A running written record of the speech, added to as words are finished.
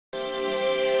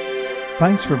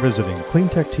Thanks for visiting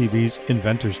CleanTekTV's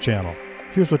Inventors channel.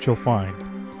 Here's what you'll find.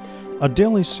 A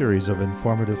daily series of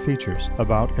informative features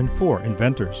about and for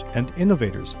inventors and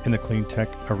innovators in the clean tech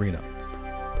arena.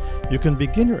 You can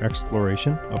begin your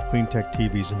exploration of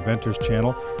CleanTekTV's Inventors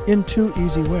channel in two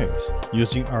easy ways,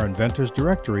 using our Inventors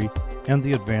directory and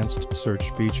the advanced search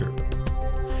feature.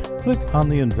 Click on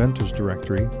the Inventors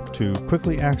directory to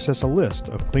quickly access a list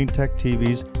of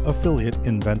CleanTekTV's affiliate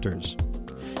inventors.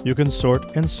 You can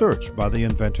sort and search by the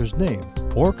inventor's name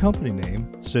or company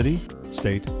name, city,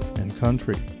 state, and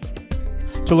country.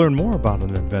 To learn more about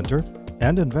an inventor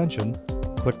and invention,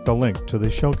 click the link to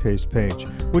the Showcase page,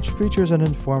 which features an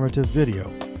informative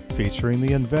video featuring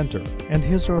the inventor and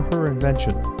his or her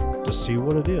invention to see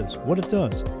what it is, what it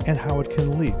does, and how it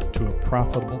can lead to a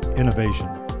profitable innovation.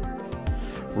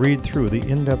 Read through the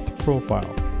in-depth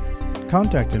profile.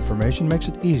 Contact information makes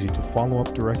it easy to follow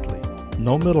up directly.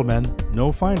 No middlemen,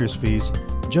 no finder's fees,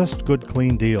 just good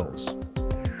clean deals.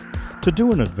 To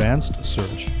do an advanced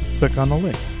search, click on the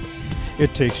link.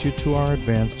 It takes you to our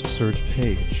advanced search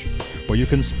page, where you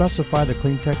can specify the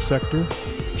clean tech sector,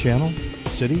 channel,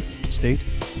 city, state,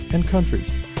 and country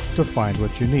to find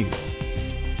what you need.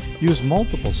 Use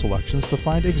multiple selections to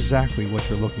find exactly what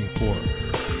you're looking for.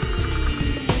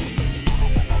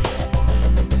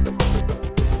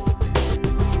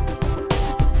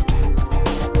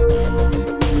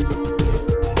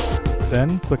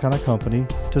 Then click on a company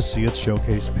to see its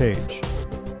showcase page.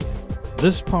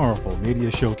 This powerful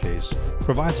media showcase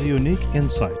provides a unique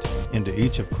insight into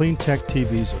each of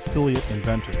CleanTekTV's affiliate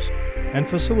inventors and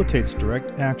facilitates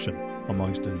direct action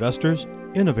amongst investors,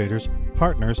 innovators,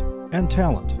 partners, and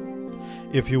talent.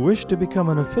 If you wish to become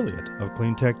an affiliate of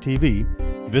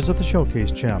CleanTekTV, visit the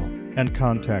Showcase channel and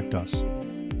contact us.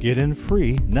 Get in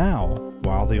free now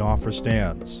while the offer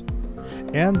stands.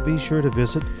 And be sure to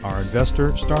visit our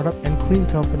investor, startup, and clean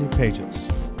company pages.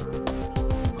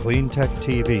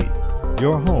 CleanTekTV,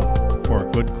 your home for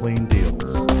good clean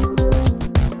deals.